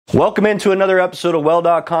Welcome into another episode of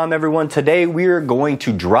Weld.com, everyone. Today we are going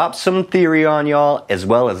to drop some theory on y'all, as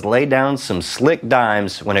well as lay down some slick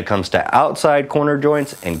dimes when it comes to outside corner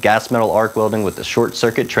joints and gas metal arc welding with the short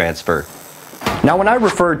circuit transfer. Now, when I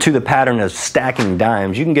refer to the pattern of stacking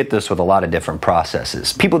dimes, you can get this with a lot of different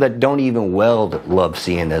processes. People that don't even weld love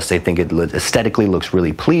seeing this. They think it aesthetically looks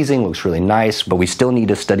really pleasing, looks really nice, but we still need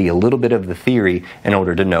to study a little bit of the theory in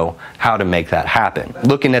order to know how to make that happen.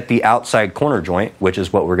 Looking at the outside corner joint, which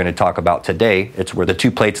is what we're going to talk about today, it's where the two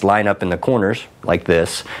plates line up in the corners like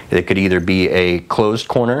this. It could either be a closed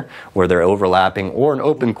corner where they're overlapping or an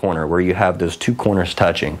open corner where you have those two corners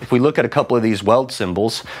touching. If we look at a couple of these weld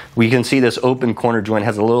symbols, we can see this open corner joint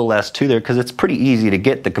has a little less to there because it's pretty easy to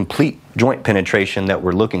get the complete joint penetration that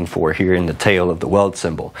we're looking for here in the tail of the weld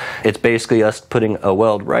symbol. It's basically us putting a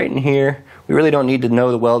weld right in here. We really don't need to know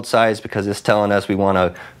the weld size because it's telling us we want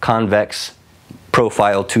a convex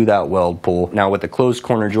profile to that weld pool. Now with the closed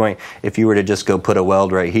corner joint, if you were to just go put a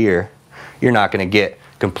weld right here, you're not going to get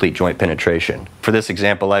complete joint penetration. For this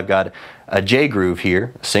example, I've got a J groove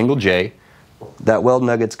here, a single J. That weld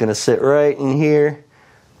nugget's going to sit right in here,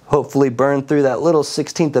 hopefully burn through that little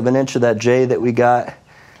 1/16 of an inch of that J that we got,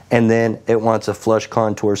 and then it wants a flush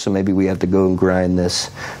contour, so maybe we have to go and grind this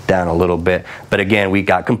down a little bit. But again, we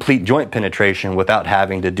got complete joint penetration without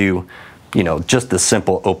having to do, just the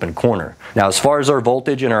simple open corner. Now, as far as our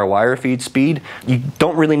voltage and our wire feed speed, you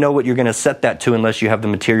don't really know what you're going to set that to unless you have the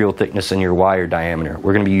material thickness and your wire diameter.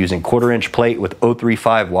 We're going to be using 1/4 inch plate with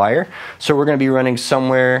 035 wire, so we're going to be running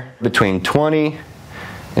somewhere between 20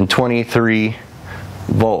 and 23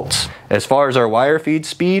 volts. As far as our wire feed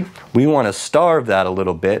speed, we want to starve that a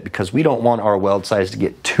little bit because we don't want our weld size to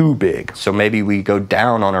get too big. So maybe we go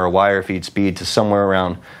down on our wire feed speed to somewhere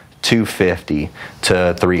around 250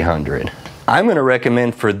 to 300. I'm going to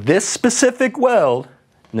recommend for this specific weld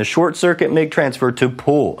in the short circuit MIG transfer to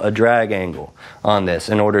pull a drag angle on this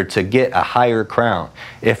in order to get a higher crown.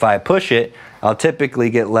 If I push it, I'll typically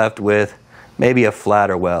get left with maybe a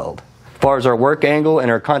flatter weld. As far as our work angle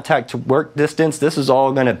and our contact to work distance, this is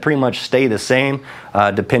all going to pretty much stay the same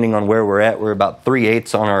depending on where we're at. We're about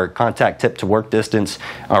 3/8 on our contact tip to work distance.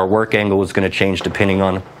 Our work angle is going to change depending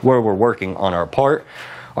on where we're working on our part.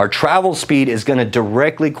 Our travel speed is going to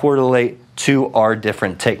directly correlate to our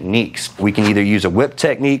different techniques. We can either use a whip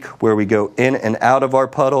technique where we go in and out of our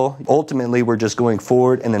puddle. Ultimately, we're just going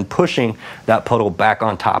forward and then pushing that puddle back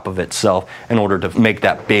on top of itself in order to make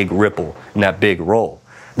that big ripple and that big roll.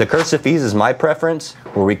 The Cursive-e's is my preference,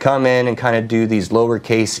 where we come in and kind of do these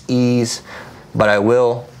lowercase e's, but I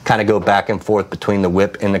will kind of go back and forth between the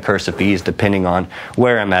whip and the Cursive-e's depending on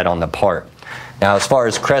where I'm at on the part. Now, as far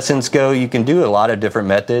as crescents go, you can do a lot of different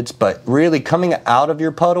methods, but really coming out of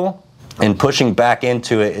your puddle and pushing back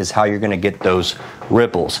into it is how you're going to get those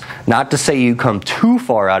ripples. Not to say you come too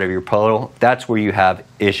far out of your puddle, that's where you have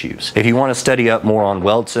issues. If you want to study up more on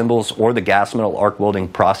weld symbols or the gas metal arc welding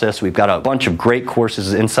process, we've got a bunch of great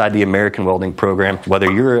courses inside the American Welding program. Whether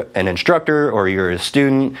you're an instructor or you're a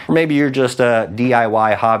student, or maybe you're just a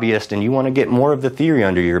DIY hobbyist and you want to get more of the theory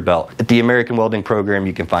under your belt, at the American Welding program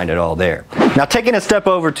you can find it all there. Now, taking a step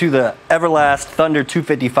over to the Everlast Thunder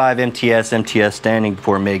 255 MTS standing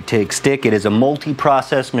for MIG TIG stick. It is a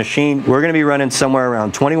multi-process machine. We're going to be running somewhere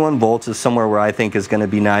around 21 volts is somewhere where I think is going to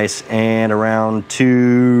be nice, and around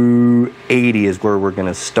 280 is where we're going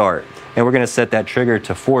to start. And we're going to set that trigger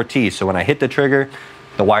to 4T, so when I hit the trigger,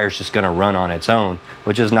 the wire's just going to run on its own,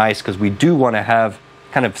 which is nice because we do want to have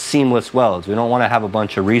kind of seamless welds. We don't want to have a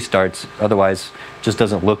bunch of restarts, otherwise it just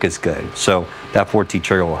doesn't look as good. So that 4T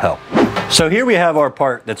trigger will help. So here we have our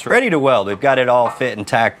part that's ready to weld. We've got it all fit and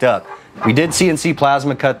tacked up. We did CNC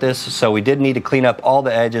plasma cut this, so we did need to clean up all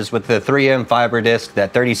the edges with the 3M fiber disc,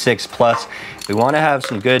 that 36 plus. We want to have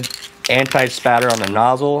some good anti-spatter on the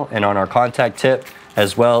nozzle and on our contact tip,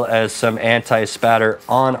 as well as some anti-spatter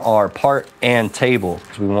on our part and table,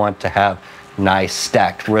 because we want to have nice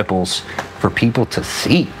stacked ripples for people to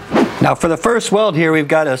see. Now for the first weld here, we've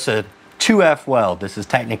got us a 2F weld. This is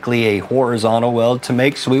technically a horizontal weld to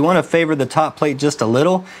make, so we want to favor the top plate just a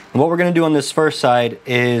little. And what we're going to do on this first side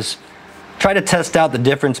is try to test out the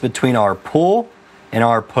difference between our pull and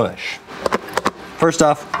our push. First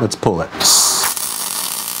off, let's pull it.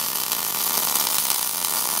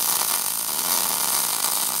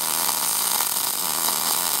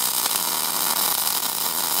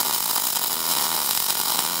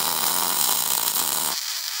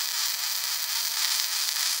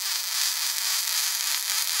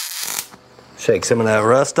 Shake some of that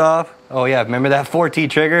rust off. Oh yeah, remember that 4T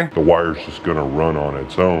trigger? The wire's just gonna run on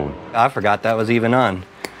its own. I forgot that was even on.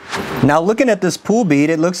 Now looking at this pool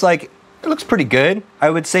bead, it looks like it looks pretty good. I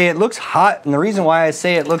would say it looks hot, and the reason why I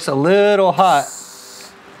say it looks a little hot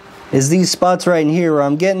is these spots right in here where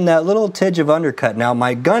I'm getting that little tidge of undercut. Now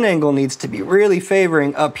my gun angle needs to be really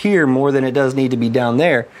favoring up here more than it does need to be down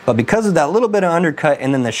there. But because of that little bit of undercut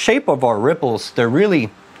and then the shape of our ripples,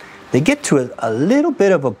 they get to a little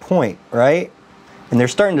bit of a point, right? And they're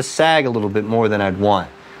starting to sag a little bit more than I'd want.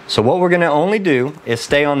 So what we're gonna only do is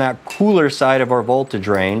stay on that cooler side of our voltage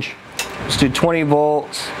range. Let's do 20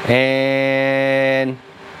 volts and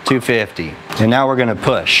 250. And now we're gonna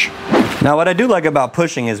push. Now what I do like about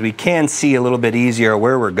pushing is we can see a little bit easier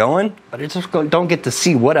where we're going, but I just don't get to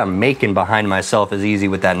see what I'm making behind myself as easy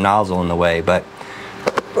with that nozzle in the way. But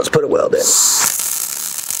let's put a weld in. We're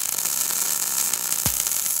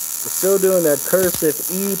still doing that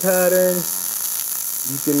Cursive-e pattern.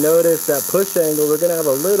 You can notice that push angle, we're gonna have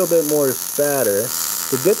a little bit more spatter.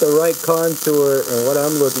 To get the right contour and what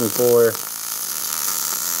I'm looking for,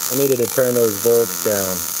 I needed to turn those volts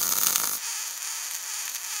down.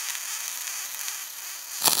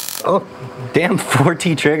 Oh, damn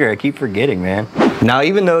 4T trigger, I keep forgetting, man. Now,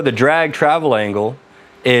 even though the drag travel angle,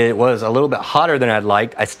 it was a little bit hotter than I'd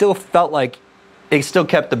liked, I still felt like it still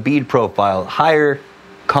kept the bead profile, higher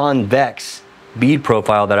convex bead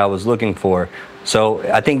profile that I was looking for. So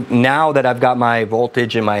I think now that I've got my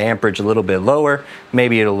voltage and my amperage a little bit lower,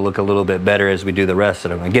 maybe it'll look a little bit better as we do the rest of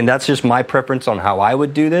them. Again, that's just my preference on how I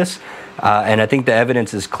would do this. And I think the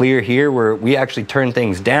evidence is clear here where we actually turn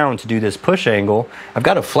things down to do this push angle. I've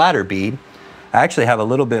got a flatter bead. I actually have a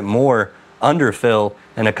little bit more underfill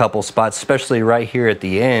in a couple spots, especially right here at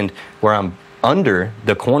the end where I'm under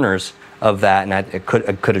the corners of that, and I could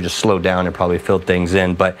have just slowed down and probably filled things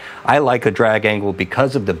in. But I like a drag angle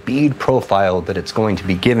because of the bead profile that it's going to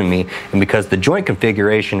be giving me, and because the joint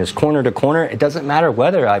configuration is corner to corner, it doesn't matter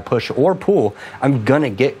whether I push or pull, I'm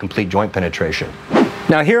gonna get complete joint penetration.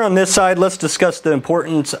 Now here on this side, let's discuss the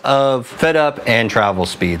importance of Fitup and travel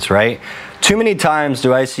speeds, right? Too many times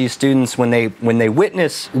do I see students when they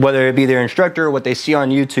witness, whether it be their instructor or what they see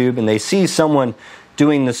on YouTube, and they see someone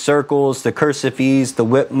doing the circles, the cursive-es, the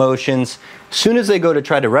whip motions. As soon as they go to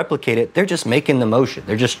try to replicate it, they're just making the motion.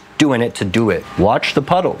 They're just doing it to do it. Watch the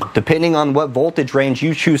puddle. Depending on what voltage range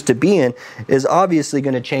you choose to be in is obviously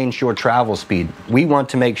going to change your travel speed. We want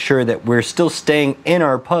to make sure that we're still staying in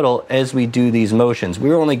our puddle as we do these motions.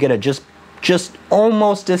 We're only going to just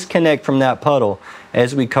almost disconnect from that puddle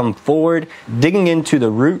as we come forward, digging into the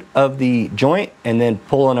root of the joint and then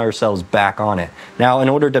pulling ourselves back on it. Now, in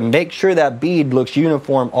order to make sure that bead looks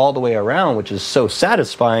uniform all the way around, which is so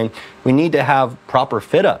satisfying, we need to have proper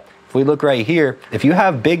fit up. If we look right here, if you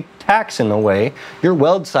have big tacks in the way, your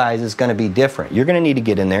weld size is going to be different. You're going to need to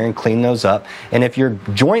get in there and clean those up. And if your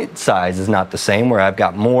joint size is not the same, where I've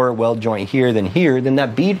got more weld joint here, then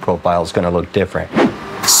that bead profile is going to look different.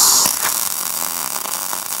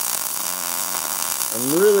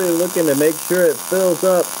 I'm really looking to make sure it fills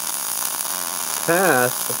up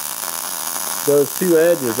past those two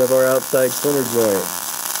edges of our outside corner joint.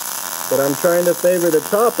 But I'm trying to favor the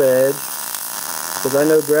top edge because I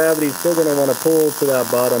know gravity's still going to want to pull to that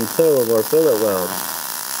bottom toe of our fillet weld.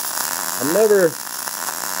 I'm never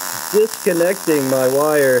disconnecting my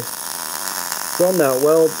wire from that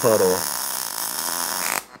weld puddle.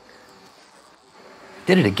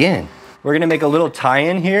 Did it again. We're going to make a little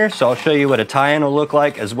tie-in here, so I'll show you what a tie-in will look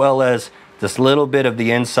like, as well as this little bit of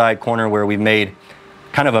the inside corner where we made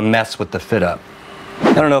kind of a mess with the fit up.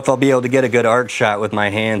 I don't know if I'll be able to get a good arc shot with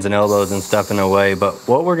my hands and elbows and stuff in the way, but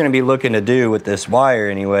what we're going to be looking to do with this wire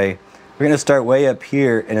anyway, we're going to start way up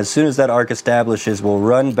here, and as soon as that arc establishes, we'll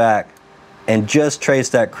run back and just trace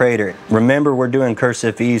that crater. Remember, we're doing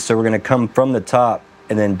Cursive-e, so we're going to come from the top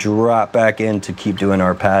and then drop back in to keep doing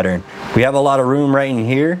our pattern. We have a lot of room right in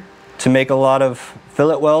here to make a lot of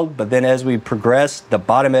fillet weld, but then as we progress, the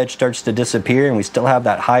bottom edge starts to disappear and we still have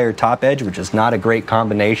that higher top edge, which is not a great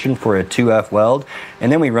combination for a 2F weld,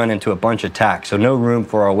 and then we run into a bunch of tack, so no room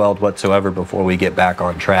for our weld whatsoever before we get back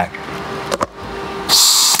on track.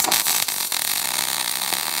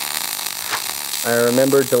 I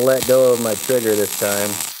remembered to let go of my trigger this time.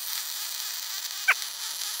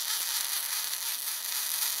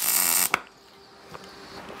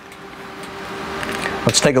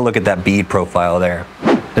 Let's take a look at that bead profile there.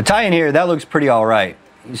 The tie-in here, that looks pretty all right.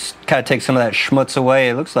 You just kind of take some of that schmutz away.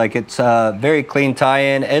 It looks like it's a very clean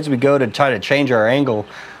tie-in. As we go to try to change our angle,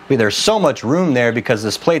 there's so much room there because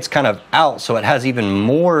this plate's kind of out, so it has even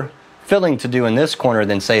more filling to do in this corner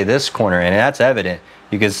than say this corner, and that's evident.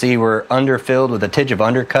 You can see we're underfilled with a tinge of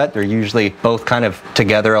undercut. They're usually both kind of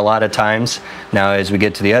together a lot of times. Now as we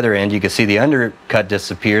get to the other end, you can see the undercut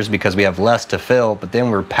disappears because we have less to fill, but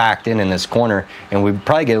then we're packed in this corner, and we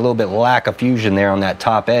probably get a little bit lack of fusion there on that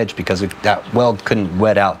top edge because that weld couldn't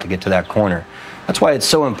wet out to get to that corner. That's why it's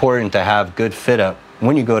so important to have good fit up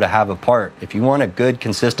when you go to have a part. If you want a good,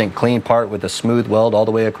 consistent, clean part with a smooth weld all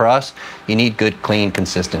the way across, you need good, clean,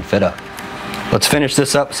 consistent fit up. Let's finish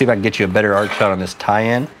this up, see if I can get you a better arc shot on this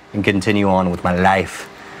tie-in and continue on with my life.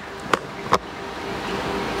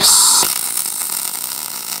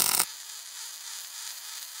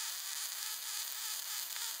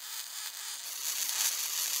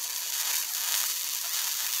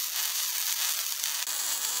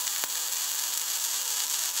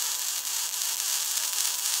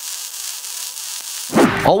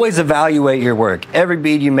 Always evaluate your work. Every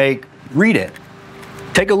bead you make, read it.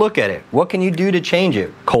 Take a look at it. What can you do to change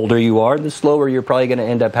it? Colder you are, the slower you're probably going to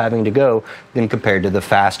end up having to go than compared to the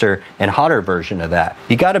faster and hotter version of that.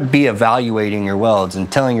 You got to be evaluating your welds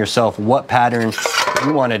and telling yourself what pattern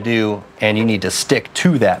you want to do, and you need to stick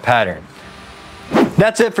to that pattern.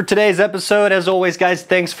 That's it for today's episode. As always, guys,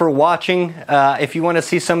 thanks for watching. If you want to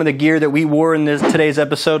see some of the gear that we wore in today's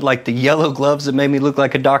episode, like the yellow gloves that made me look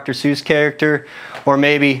like a Dr. Seuss character, or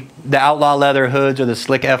maybe the outlaw leather hoods or the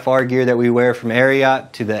slick FR gear that we wear from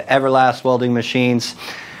Ariat to the Everlast welding machines,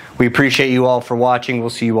 we appreciate you all for watching. We'll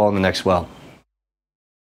see you all in the next weld.